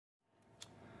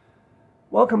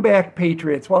Welcome back,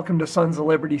 Patriots. Welcome to Sons of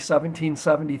Liberty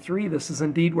 1773. This is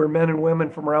indeed where men and women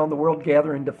from around the world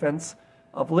gather in defense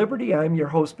of liberty. I'm your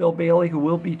host, Bill Bailey, who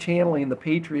will be channeling the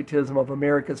patriotism of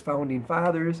America's founding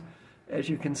fathers. As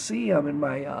you can see, I'm in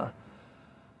my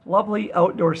lovely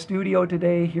outdoor studio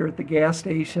today here at the gas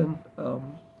station.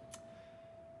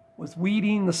 Was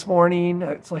weeding this morning.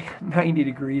 It's like 90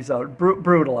 degrees out,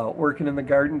 brutal out, working in the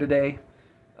garden today.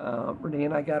 Renee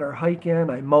and I got our hike in.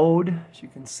 I mowed. As you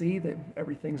can see, that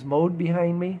everything's mowed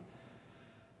behind me.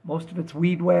 Most of it's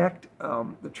weed whacked.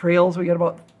 The trails, we got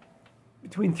about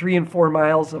between 3 and 4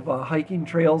 miles of hiking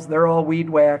trails. They're all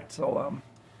weed whacked, so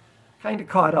kind of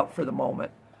caught up for the moment.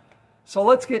 So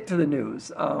let's get to the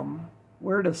news.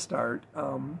 Where to start?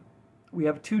 We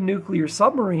have 2 nuclear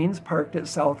submarines parked at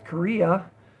South Korea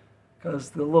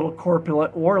because the little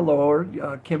corpulent warlord,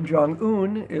 Kim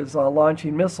Jong-un, is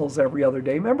launching missiles every other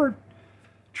day. Remember,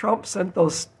 Trump sent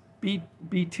those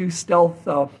B-2 stealth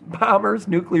bombers,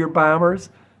 nuclear bombers,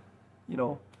 you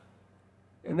know,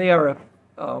 and they are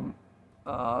a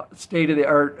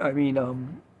state-of-the-art,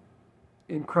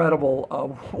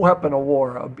 incredible weapon of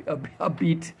war,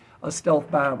 a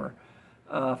stealth bomber,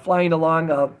 flying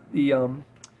along the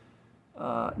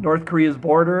North Korea's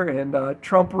border, and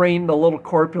Trump reined the little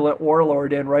corpulent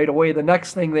warlord in right away. The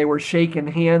next thing, they were shaking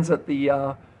hands at the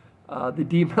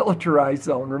demilitarized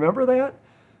zone. Remember that?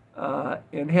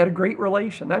 And had a great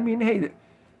relation. I mean, hey,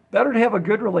 better to have a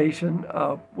good relation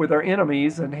with our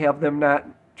enemies and have them not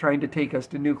trying to take us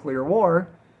to nuclear war.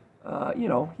 You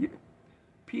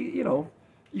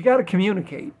got to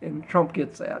communicate, and Trump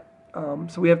gets that.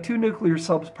 So we have 2 nuclear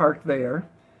subs parked there.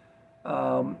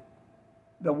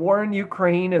 The war in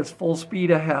Ukraine is full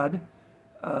speed ahead.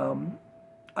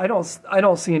 I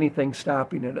don't see anything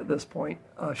stopping it at this point,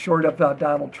 short of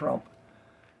Donald Trump.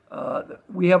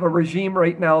 We have a regime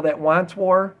right now that wants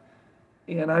war,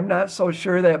 and I'm not so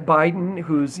sure that Biden,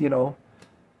 who's, the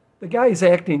guy's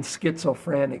acting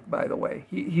schizophrenic, by the way.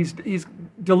 He's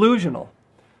delusional.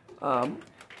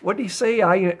 What did he say?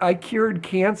 I cured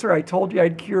cancer. I told you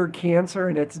I'd cure cancer,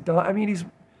 and it's done. I mean, he's,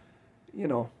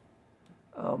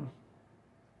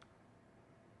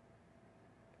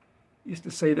 used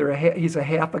to say he's a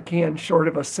half a can short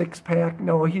of a 6-pack.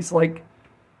 No, he's like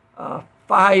 5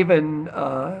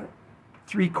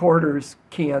 3/4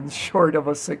 cans short of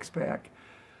a 6-pack.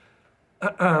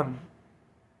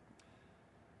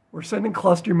 We're sending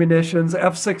cluster munitions.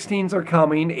 F-16s are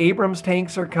coming. Abrams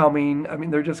tanks are coming. I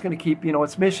mean, they're just going to keep,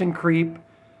 it's mission creep.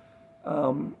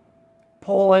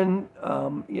 Poland,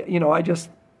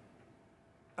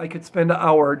 I could spend an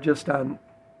hour just on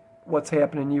what's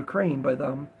happening in Ukraine, but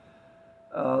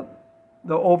the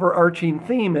overarching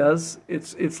theme is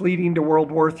it's leading to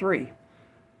World War III.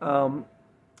 And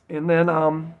then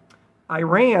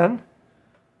Iran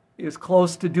is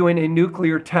close to doing a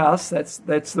nuclear test.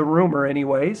 That's the rumor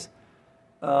anyways.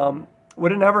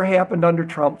 Would have never happened under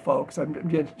Trump, folks.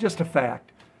 Just a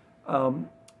fact.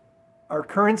 Our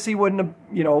currency wouldn't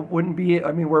be,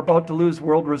 we're about to lose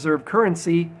world reserve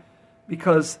currency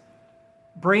because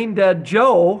brain dead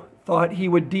Joe thought he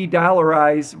would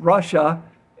de-dollarize Russia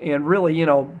and really,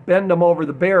 bend them over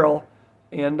the barrel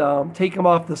and take them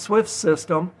off the SWIFT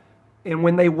system. And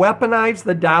when they weaponized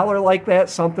the dollar like that,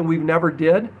 something we've never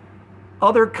did,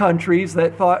 other countries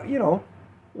that thought,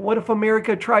 what if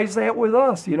America tries that with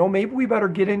us? Maybe we better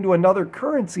get into another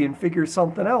currency and figure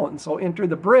something out. And so enter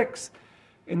the BRICS.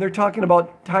 And they're talking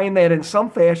about tying that in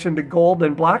some fashion to gold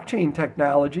and blockchain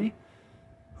technology.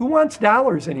 Who wants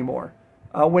dollars anymore?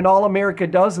 When all America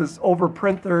does is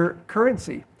overprint their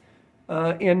currency.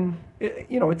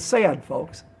 It's sad,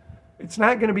 folks. It's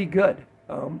not going to be good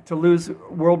to lose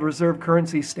world reserve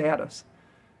currency status.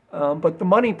 But the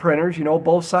money printers,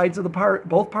 both sides of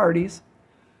both parties,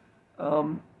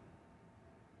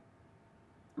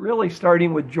 really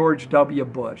starting with George W.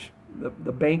 Bush, the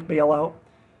bank bailout.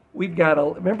 We've got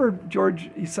to, remember George,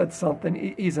 he said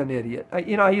something, he's an idiot.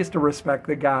 I used to respect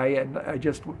the guy, and I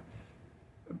just,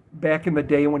 back in the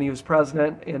day when he was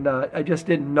president, and I just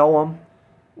didn't know him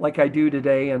like I do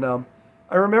today. And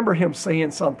I remember him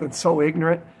saying something so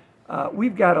ignorant.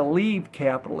 We've got to leave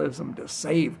capitalism to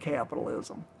save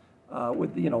capitalism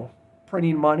with,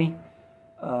 printing money,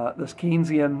 this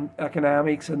Keynesian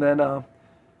economics. And then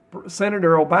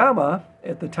Senator Obama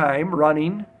at the time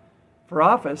running for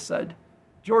office said,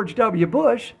 George W.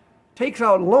 Bush takes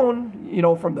out a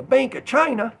loan, from the Bank of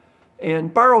China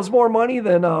and borrows more money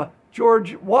than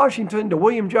George Washington to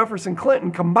William Jefferson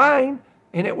Clinton combined.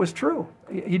 And it was true.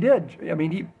 He did.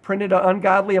 He printed an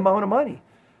ungodly amount of money.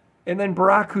 And then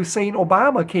Barack Hussein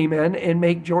Obama came in and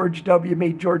made George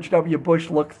W. Bush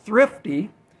look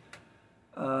thrifty.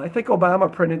 I think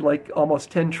Obama printed like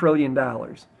almost $10 trillion.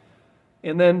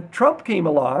 And then Trump came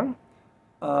along.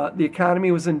 The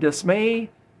economy was in dismay.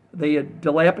 They had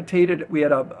we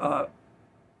had a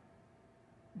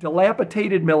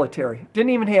dilapidated military. Didn't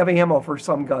even have ammo for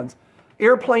some guns.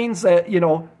 Airplanes that,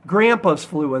 grandpas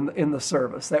flew in the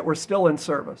service, that were still in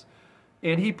service.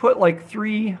 And he put like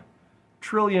 $3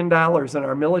 trillion in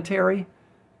our military.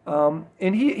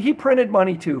 And he printed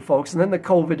money too, folks. And then the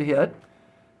COVID hit.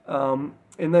 And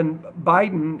then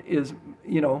Biden is,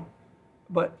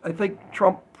 but I think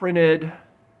Trump printed,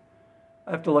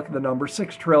 I have to look at the number,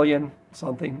 6 trillion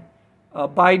something.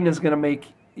 Biden is going to make,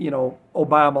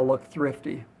 Obama look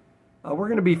thrifty. We're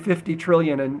going to be 50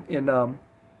 trillion in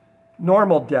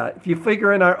normal debt. If you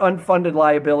figure in our unfunded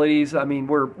liabilities, I mean,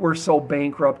 we're so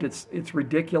bankrupt, it's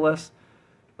ridiculous.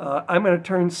 I'm going to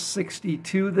turn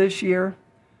 62 this year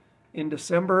in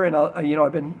December, and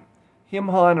I've been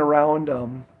him-hawing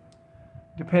around,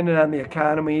 depending on the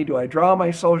economy. Do I draw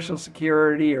my Social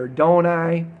Security or don't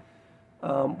I?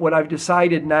 What I've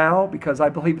decided now, because I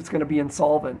believe it's going to be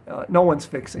insolvent, no one's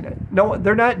fixing it. No,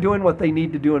 they're not doing what they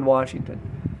need to do in Washington.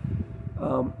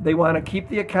 They want to keep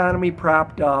the economy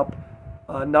propped up.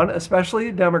 Especially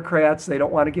the Democrats, they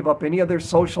don't want to give up any of their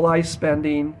socialized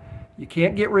spending. You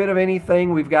can't get rid of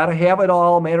anything. We've got to have it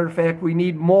all. Matter of fact, we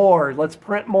need more. Let's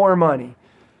print more money.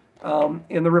 And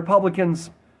the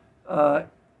Republicans aren't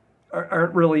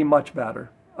really much better.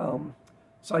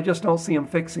 So I just don't see them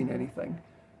fixing anything.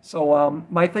 So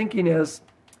my thinking is,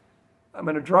 I'm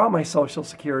going to draw my Social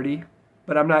Security,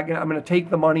 but I'm going to take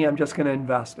the money. I'm just going to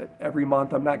invest it every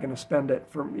month. I'm not going to spend it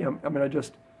I'm going to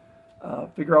just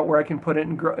figure out where I can put it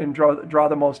and draw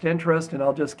the most interest, and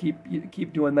I'll just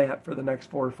keep doing that for the next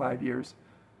 4 or 5 years.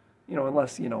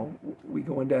 Unless we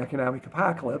go into economic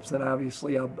apocalypse, then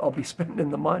obviously I'll be spending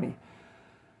the money.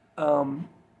 So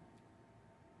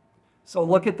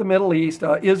look at the Middle East.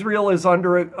 Israel is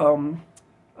under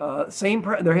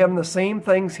they're having the same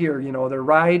things here. They're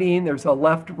rioting. There's a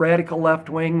radical left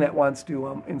wing that wants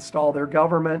to install their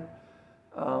government.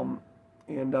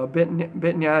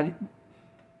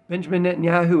 Benjamin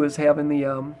Netanyahu is having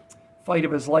the fight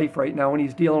of his life right now, and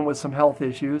he's dealing with some health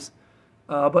issues.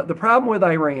 But the problem with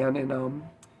Iran, and I don't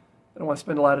want to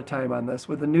spend a lot of time on this,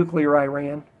 with the nuclear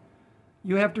Iran,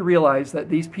 you have to realize that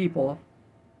these people,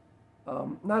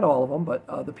 not all of them, but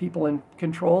the people in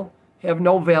control, have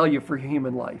no value for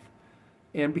human life.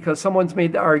 And because someone's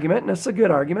made the argument, and it's a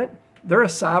good argument, they're a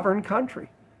sovereign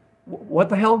country. What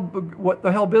the hell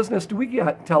business do we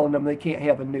got telling them they can't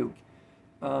have a nuke?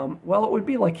 Well, it would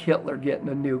be like Hitler getting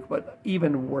a nuke, but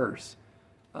even worse.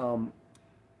 They're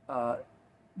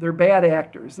bad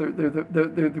actors. They're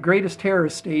the greatest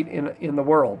terrorist state in the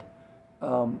world.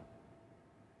 And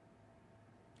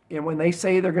when they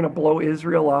say they're going to blow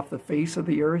Israel off the face of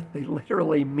the earth, they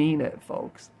literally mean it,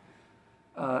 folks.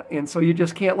 And so you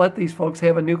just can't let these folks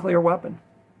have a nuclear weapon.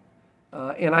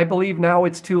 And I believe now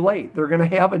it's too late. They're going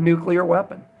to have a nuclear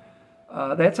weapon.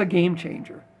 That's a game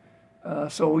changer.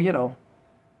 So,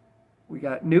 we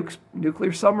got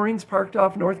nuclear submarines parked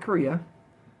off North Korea.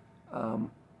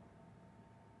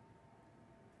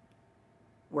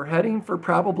 We're heading for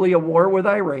probably a war with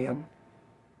Iran.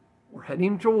 We're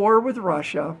heading to war with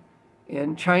Russia.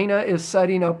 And China is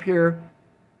setting up here,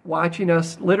 watching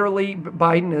us. Literally,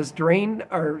 Biden has drained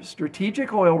our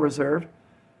strategic oil reserve.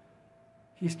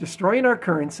 He's destroying our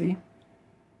currency.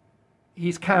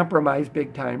 He's compromised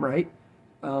big time, right?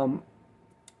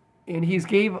 And he's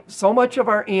gave so much of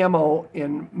our ammo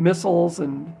and missiles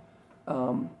and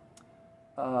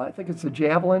I think it's the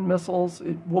Javelin missiles.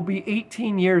 It will be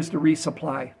 18 years to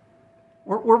resupply.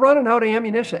 We're running out of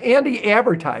ammunition. And he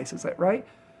advertises it, right?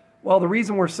 Well, the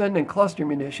reason we're sending cluster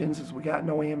munitions is we got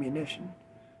no ammunition,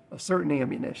 a certain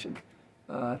ammunition.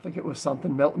 I think it was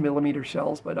something millimeter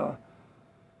shells, but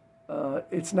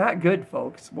it's not good,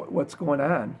 folks, what's going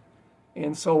on.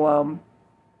 And so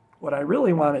what I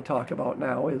really want to talk about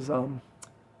now is, and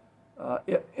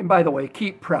by the way,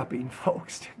 keep prepping,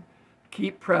 folks.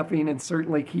 Keep prepping, and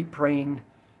certainly keep praying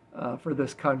for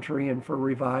this country and for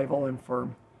revival and for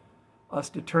us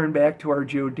to turn back to our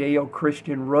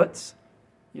Judeo-Christian roots.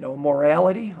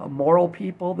 Morality, a moral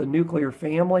people, the nuclear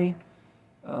family.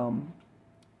 We're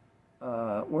on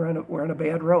a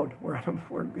bad road. We're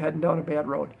heading down a bad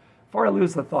road. Before I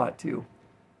lose the thought, too,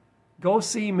 go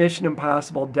see Mission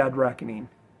Impossible: Dead Reckoning.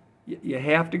 You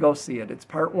have to go see it. It's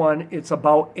part 1. It's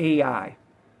about AI.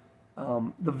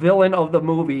 The villain of the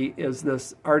movie is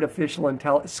this artificial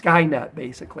intelligence, Skynet,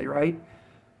 basically, right?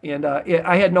 And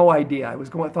I had no idea.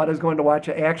 Thought I was going to watch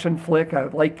an action flick. I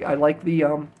like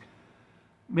the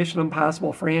Mission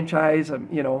Impossible franchise.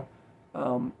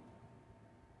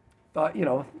 thought,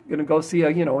 going to go see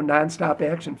a, nonstop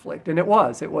action flick. And it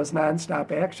was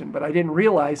nonstop action, but I didn't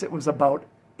realize it was about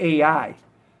AI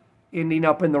ending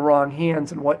up in the wrong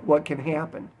hands and what can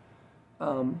happen.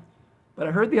 But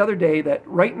I heard the other day that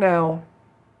right now,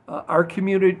 our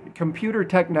computer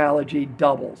technology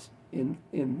doubles in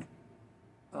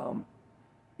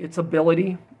its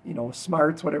ability,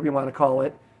 smarts, whatever you want to call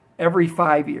it, every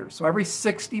 5 years. So every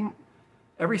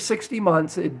 60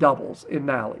 months it doubles in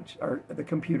knowledge, or the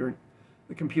computer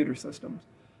systems.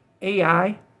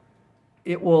 AI,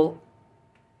 it will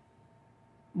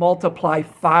multiply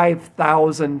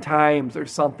 5,000 times or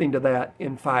something to that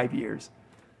in 5 years.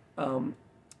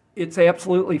 It's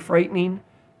absolutely frightening.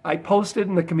 I posted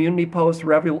in the community post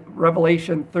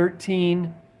Revelation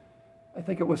 13, I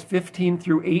think it was 15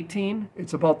 through 18.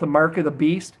 It's about the mark of the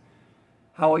beast,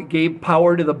 how it gave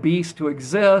power to the beast to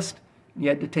exist. You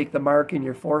had to take the mark in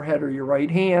your forehead or your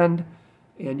right hand,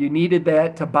 and you needed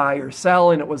that to buy or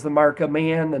sell, and it was the mark of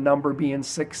man, the number being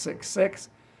 666.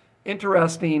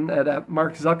 Interesting that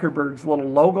Mark Zuckerberg's little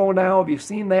logo now, have you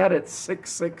seen that? It's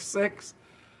 666.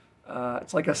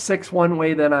 It's like a 6 one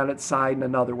way, then on its side and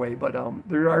another way, but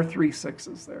there are 3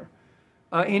 6s there.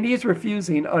 And he's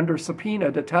refusing under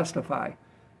subpoena to testify.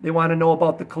 They want to know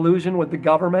about the collusion with the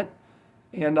government,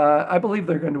 and I believe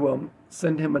they're going to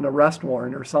send him an arrest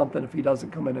warrant or something if he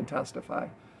doesn't come in and testify.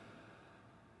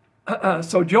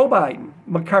 So Joe Biden,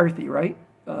 McCarthy, right?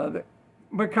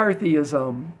 McCarthy is,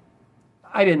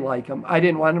 I didn't like him. I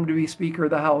didn't want him to be Speaker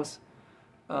of the House,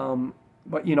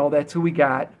 but that's who we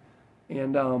got.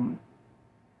 And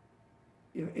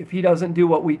if he doesn't do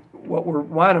what we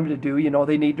want him to do,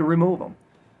 they need to remove him.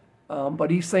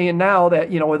 But he's saying now that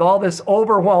with all this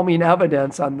overwhelming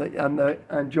evidence on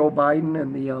Joe Biden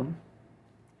and the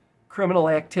criminal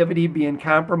activity being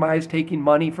compromised, taking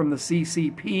money from the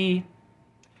CCP,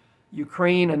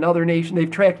 Ukraine, another nation, they've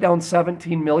tracked down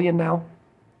 17 million now.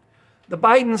 The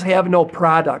Bidens have no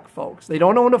product, folks. They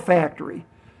don't own a factory.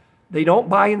 They don't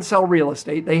buy and sell real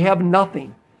estate. They have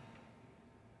nothing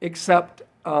except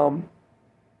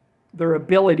their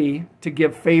ability to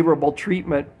give favorable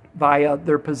treatment via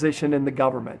their position in the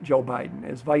government. Joe Biden,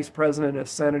 as vice president, as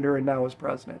senator, and now as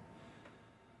president.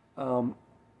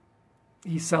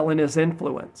 He's selling his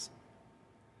influence.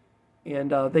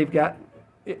 And they've got,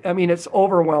 it's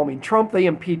overwhelming. Trump, they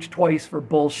impeached twice for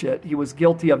bullshit. He was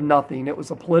guilty of nothing. It was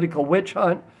a political witch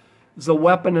hunt. It was a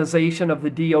weaponization of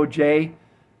the DOJ,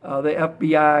 the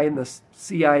FBI, and the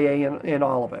CIA, and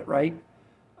all of it, right?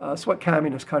 That's what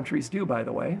communist countries do, by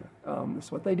the way.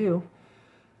 That's what they do.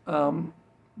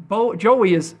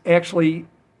 Joey is actually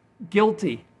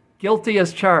guilty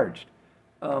as charged.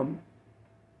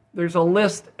 There's a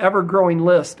list, ever-growing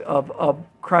list of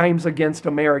crimes against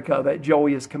America that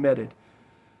Joey has committed.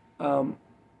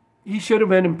 He should have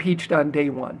been impeached on day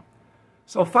one.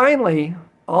 So finally,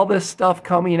 all this stuff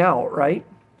coming out, right?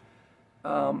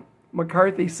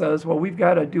 McCarthy says, well, we've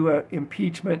got to do an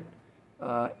impeachment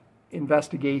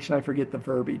investigation. I forget the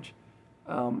verbiage.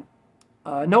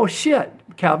 No shit,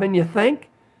 Kevin, you think?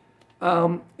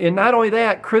 And not only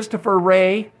that, Christopher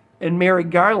Wray and Merrick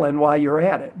Garland while you're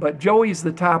at it. But Joey's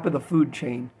the top of the food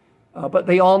chain. But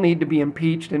they all need to be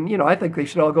impeached. And, I think they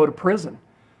should all go to prison.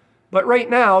 But right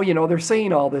now, they're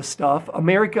saying all this stuff.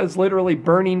 America is literally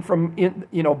burning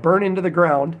burn into the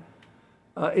ground.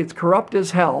 It's corrupt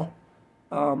as hell.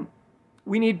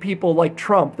 We need people like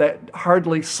Trump that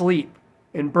hardly sleep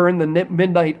and burn the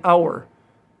midnight hour.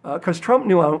 Because Trump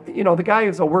knew, the guy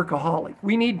is a workaholic.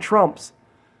 We need Trumps.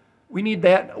 We need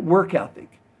that work ethic.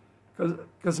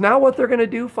 Because now what they're going to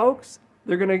do, folks,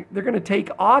 they're going to take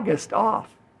August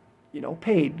off.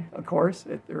 Paid, of course.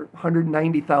 They're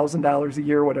 $190,000 a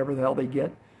year, whatever the hell they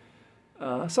get.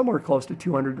 Somewhere close to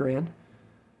 $200,000.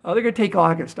 They're going to take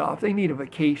August off. They need a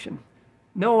vacation.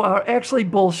 No, actually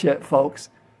bullshit, folks.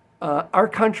 Our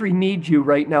country needs you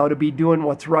right now to be doing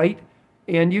what's right.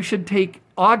 And you should take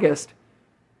August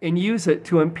and use it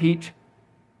to impeach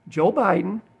Joe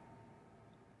Biden,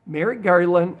 Merrick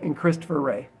Garland, and Christopher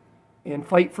Wray, and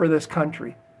fight for this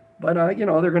country. But, they're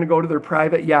going to go to their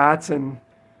private yachts and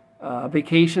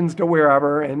vacations to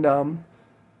wherever and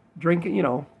drinking,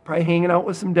 probably hanging out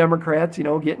with some Democrats,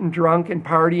 getting drunk and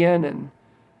partying. And,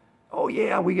 oh,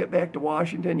 yeah, we get back to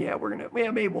Washington. Yeah,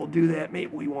 maybe we'll do that.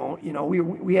 Maybe we won't.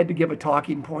 We had to give a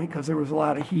talking point because there was a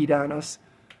lot of heat on us.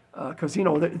 Because,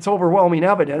 it's overwhelming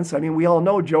evidence. We all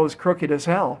know Joe's crooked as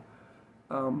hell.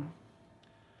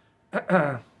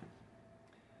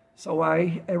 So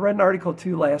I read an article,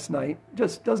 too, last night.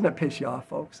 Just doesn't it piss you off,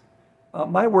 folks?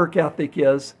 My work ethic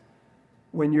is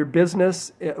when you're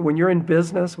in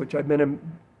business, which I've been in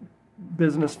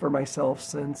business for myself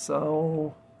since,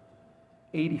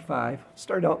 85.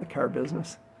 Started out in the car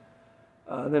business.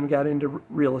 Then got into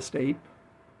real estate.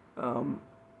 But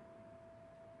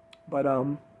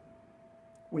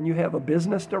when you have a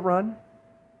business to run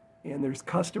and there's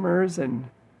customers and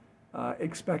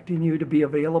expecting you to be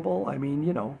available, I mean,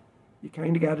 you know, you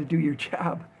kind of got to do your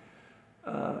job.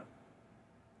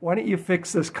 Why don't you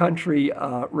fix this country,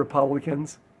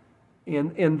 Republicans?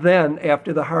 And then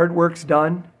after the hard work's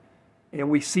done and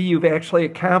we see you've actually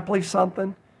accomplished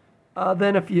something,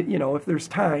 then if there's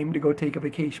time to go take a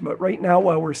vacation. But right now,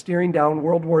 while we're staring down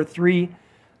World War III,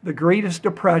 the greatest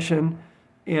depression,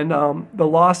 and the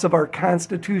loss of our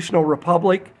constitutional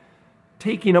republic,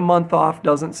 taking a month off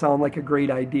doesn't sound like a great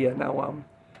idea. Now,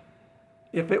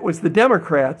 if it was the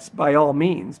Democrats, by all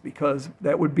means, because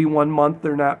that would be 1 month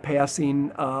they're not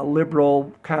passing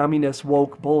liberal, communist,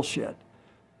 woke bullshit.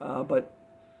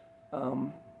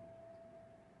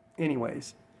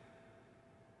 Anyways.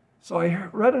 So I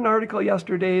read an article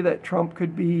yesterday that Trump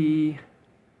could be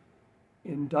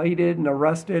indicted and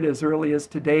arrested as early as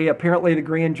today. Apparently the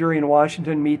grand jury in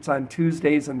Washington meets on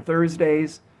Tuesdays and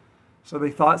Thursdays. So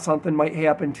they thought something might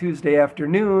happen Tuesday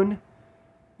afternoon.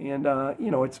 And,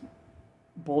 it's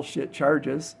bullshit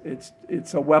charges. It's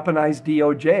a weaponized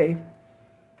DOJ.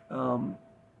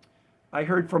 I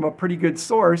heard from a pretty good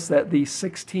source that the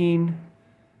 16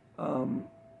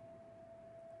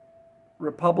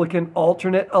 Republican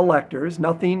alternate electors,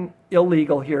 nothing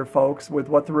illegal here, folks, with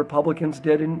what the Republicans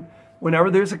did. And whenever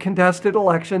there's a contested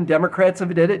election, Democrats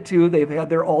have did it too. They've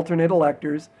had their alternate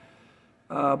electors.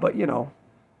 But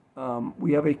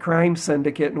we have a crime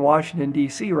syndicate in Washington,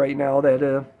 D.C. right now that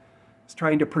is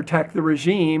trying to protect the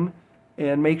regime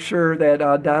and make sure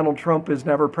that Donald Trump is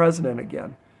never president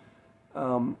again.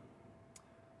 I've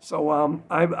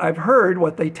heard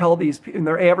what they tell these people, and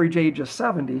their average age is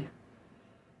 70,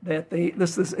 that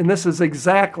this is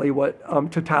exactly what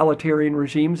totalitarian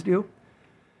regimes do.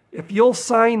 If you'll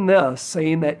sign this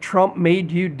saying that Trump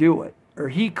made you do it, or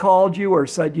he called you or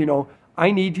said,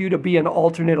 I need you to be an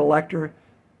alternate elector,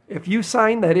 if you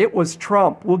sign that it was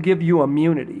Trump, we'll give you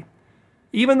immunity.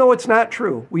 Even though it's not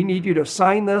true, we need you to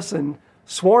sign this and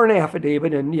sworn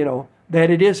affidavit and, that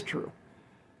it is true.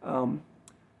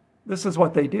 This is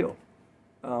what they do.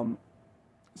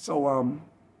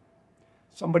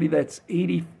 Somebody that's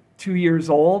 82 years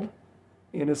old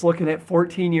and is looking at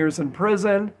 14 years in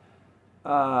prison,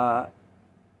 and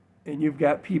you've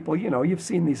got people, you've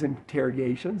seen these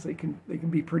interrogations. They can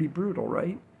be pretty brutal,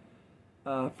 right?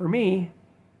 For me,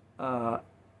 that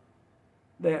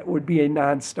would be a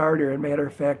non-starter. As a matter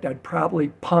of fact, I'd probably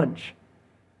punch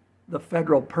the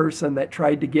federal person that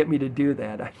tried to get me to do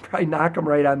that. I'd probably knock them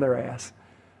right on their ass,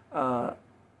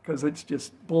 because it's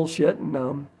just bullshit.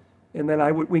 And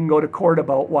then we can go to court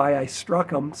about why I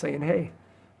struck him, saying, "Hey,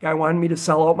 guy wanted me to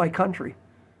sell out my country.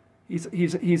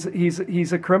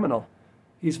 He's a criminal.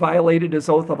 He's violated his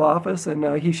oath of office,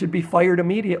 and he should be fired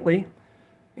immediately.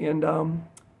 And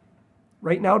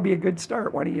right now would be a good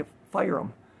start. Why don't you fire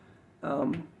him?"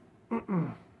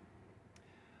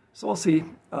 So we'll see.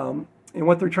 And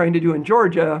what they're trying to do in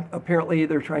Georgia, apparently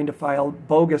they're trying to file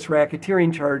bogus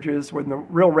racketeering charges, when the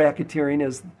real racketeering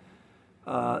is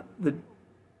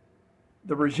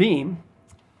the regime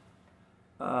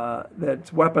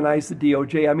that's weaponized the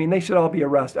DOJ. I mean, they should all be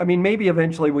arrested. I mean, maybe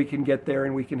eventually we can get there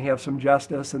and we can have some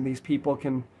justice and these people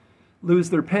can lose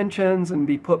their pensions and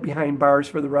be put behind bars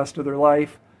for the rest of their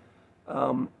life.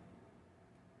 I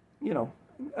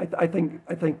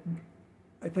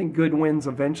think good wins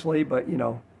eventually, but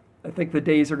I think the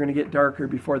days are going to get darker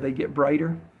before they get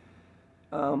brighter.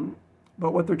 But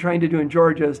what they're trying to do in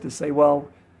Georgia is to say, well,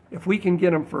 if we can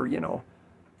get them for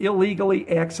illegally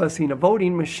accessing a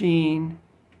voting machine,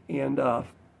 and the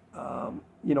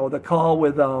call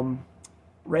with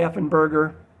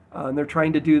Raffensperger, and they're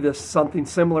trying to do something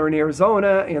similar in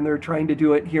Arizona, and they're trying to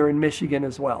do it here in Michigan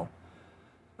as well.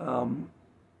 And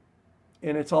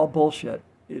it's all bullshit.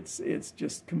 It's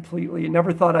just completely. I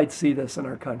never thought I'd see this in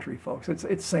our country, folks.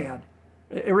 It's sad.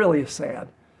 It really is sad.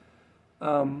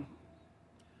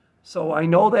 So I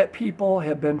know that people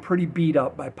have been pretty beat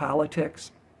up by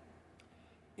politics,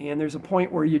 and there's a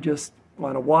point where you just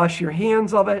want to wash your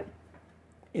hands of it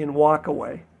and walk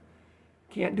away.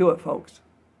 Can't do it, folks.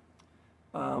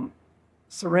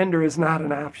 Surrender is not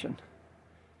an option.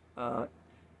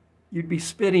 You'd be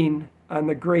spitting on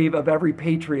the grave of every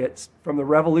patriot from the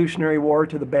Revolutionary War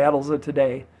to the battles of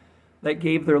today that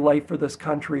gave their life for this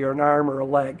country, or an arm or a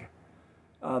leg,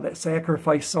 that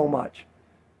sacrificed so much.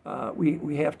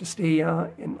 We have to stay,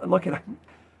 and look at,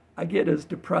 I get as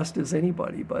depressed as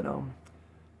anybody, but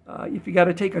if you got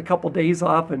to take a couple days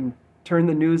off and turn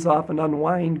the news off and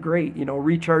unwind, great,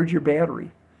 recharge your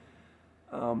battery.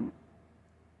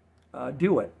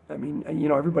 do it. I mean, you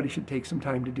know, everybody should take some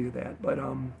time to do that. But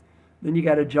then you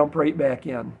got to jump right back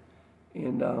in.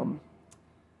 And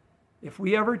if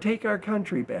we ever take our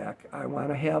country back, I want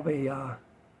to have a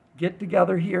get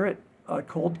together here at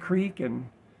Cold Creek and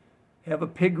have a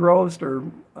pig roast or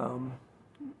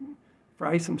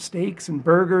fry some steaks and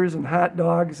burgers and hot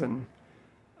dogs and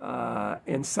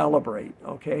celebrate.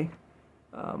 Okay,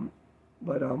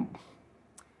 but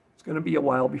it's going to be a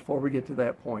while before we get to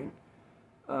that point.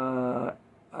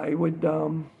 I would,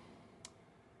 and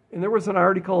there was an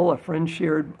article a friend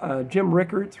shared, Jim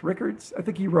Rickards, I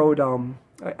think he wrote,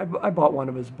 I bought one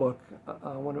of his book,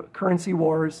 one of Currency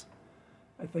Wars,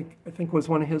 I think was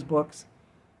one of his books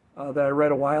that I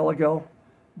read a while ago.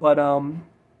 But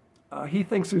he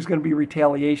thinks there's going to be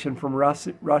retaliation from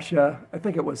Russia. I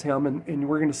think it was him, and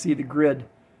we're going to see the grid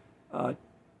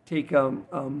take a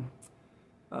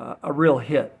real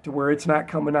hit to where it's not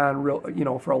coming on real, you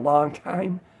know, for a long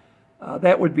time.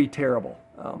 That would be terrible.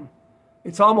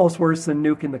 It's almost worse than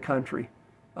nuking the country.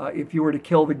 If you were to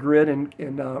kill the grid and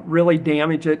really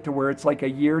damage it to where it's like a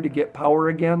year to get power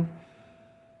again.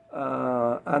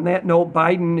 On that note,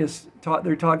 Biden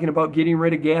they're talking about getting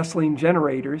rid of gasoline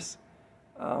generators.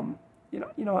 I'm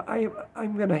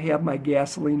going to have my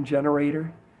gasoline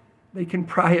generator. They can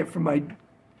pry it from my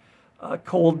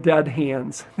cold, dead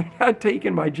hands. They're not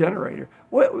taking my generator.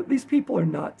 These people are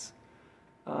nuts.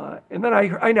 And then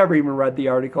I never even read the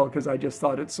article because I just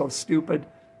thought it's so stupid.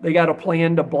 They got a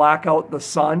plan to block out the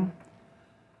sun.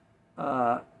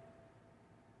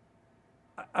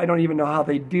 I don't even know how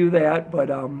they do that, but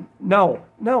no.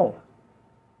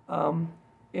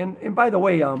 And by the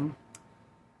way,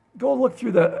 go look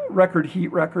through the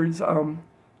heat records.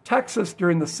 Texas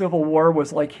during the Civil War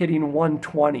was like hitting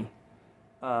 120.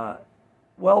 I'm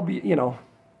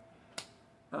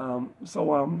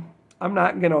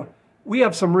not going to... We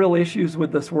have some real issues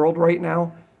with this world right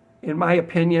now. In my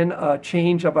opinion, a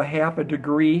change of a half a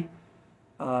degree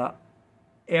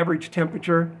average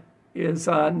temperature is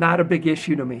not a big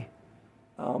issue to me.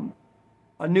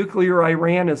 A nuclear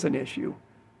Iran is an issue.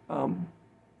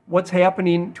 What's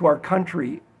happening to our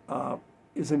country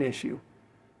is an issue.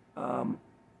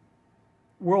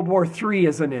 World War III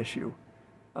is an issue.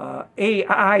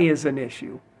 AI is an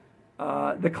issue.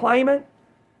 The climate,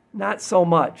 not so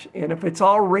much. And if it's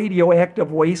all radioactive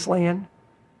wasteland,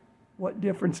 what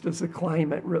difference does the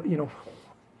climate really, you know?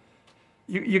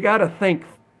 You got to think,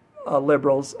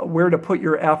 liberals, where to put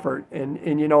your effort.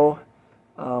 And you know,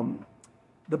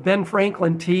 the Ben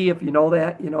Franklin tea, if you know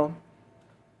that, you know,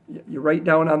 you write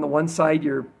down on the one side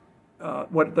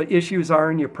what the issues are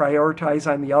and you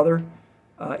prioritize on the other.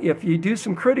 If you do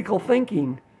some critical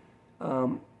thinking,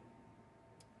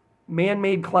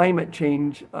 man-made climate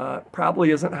change probably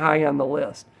isn't high on the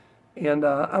list. And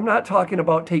I'm not talking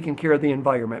about taking care of the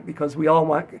environment because we all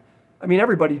want, I mean,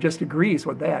 everybody just agrees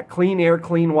with that. Clean air,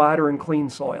 clean water, and clean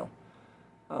soil.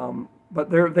 But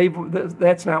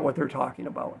that's not what they're talking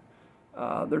about.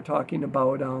 They're talking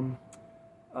about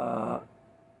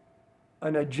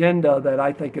an agenda that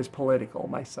I think is political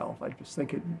myself. I just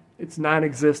think it's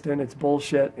non-existent, it's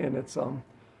bullshit, and it's a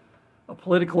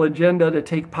political agenda to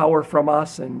take power from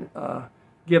us and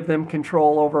give them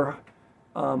control over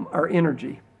our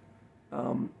energy.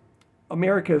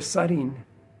 America is setting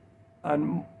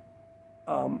on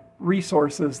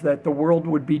resources that the world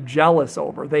would be jealous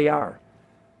over. They are.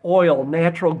 Oil,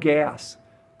 natural gas,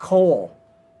 coal.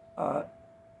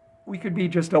 We could be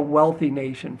just a wealthy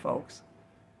nation, folks.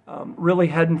 Really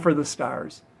heading for the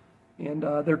stars. And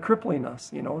they're crippling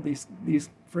us, you know, these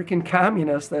freaking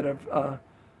communists that have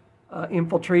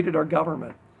infiltrated our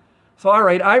government. So, all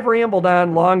right, I've rambled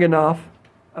on long enough.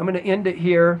 I'm going to end it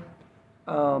here.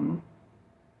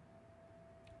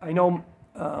 I know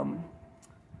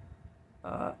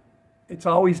it's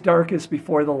always darkest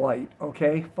before the light,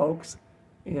 okay, folks?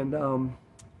 And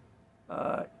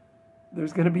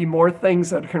there's going to be more things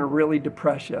that are going to really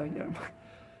depress you.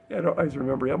 I always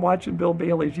remember, I'm watching Bill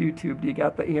Bailey's YouTube. You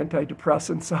got the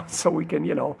antidepressants so we can,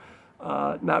 you know,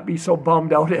 not be so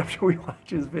bummed out after we watch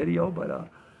his video. But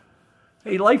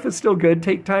hey, life is still good.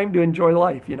 Take time to enjoy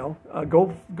life. You know,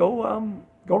 go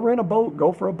rent a boat.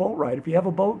 Go for a boat ride. If you have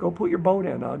a boat, go put your boat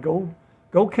in.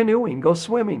 Go canoeing. Go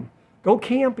swimming. Go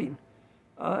camping.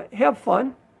 Have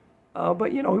fun.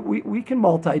 But you know, we can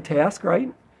multitask,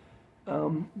 right?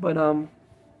 But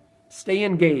stay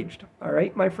engaged. All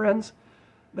right, my friends.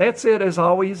 That's it. As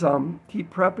always,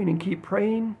 keep prepping and keep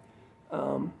praying.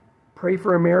 Pray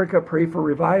for America. Pray for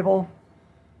revival.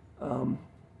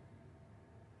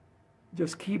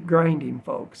 Just keep grinding,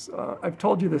 folks. I've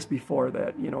told you this before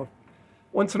that, you know,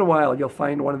 Once in a while, you'll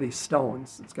find one of these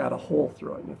stones that's got a hole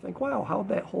through it. And you think, wow, how'd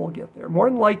that hole get there? More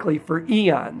than likely, for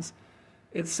eons,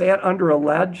 it sat under a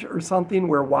ledge or something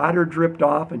where water dripped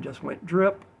off and just went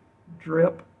drip,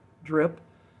 drip, drip.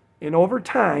 And over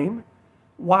time,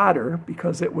 water,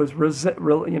 because it was,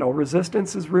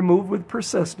 resistance is removed with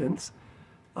persistence,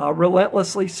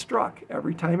 relentlessly struck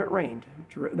every time it rained.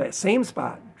 That same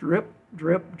spot, drip,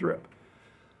 drip, drip.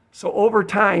 So over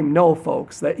time, know,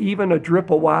 folks, that even a drip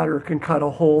of water can cut a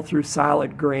hole through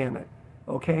solid granite,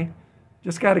 okay?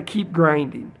 Just got to keep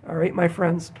grinding, all right, my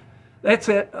friends? That's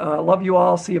it. Love you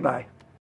all. See you, bye.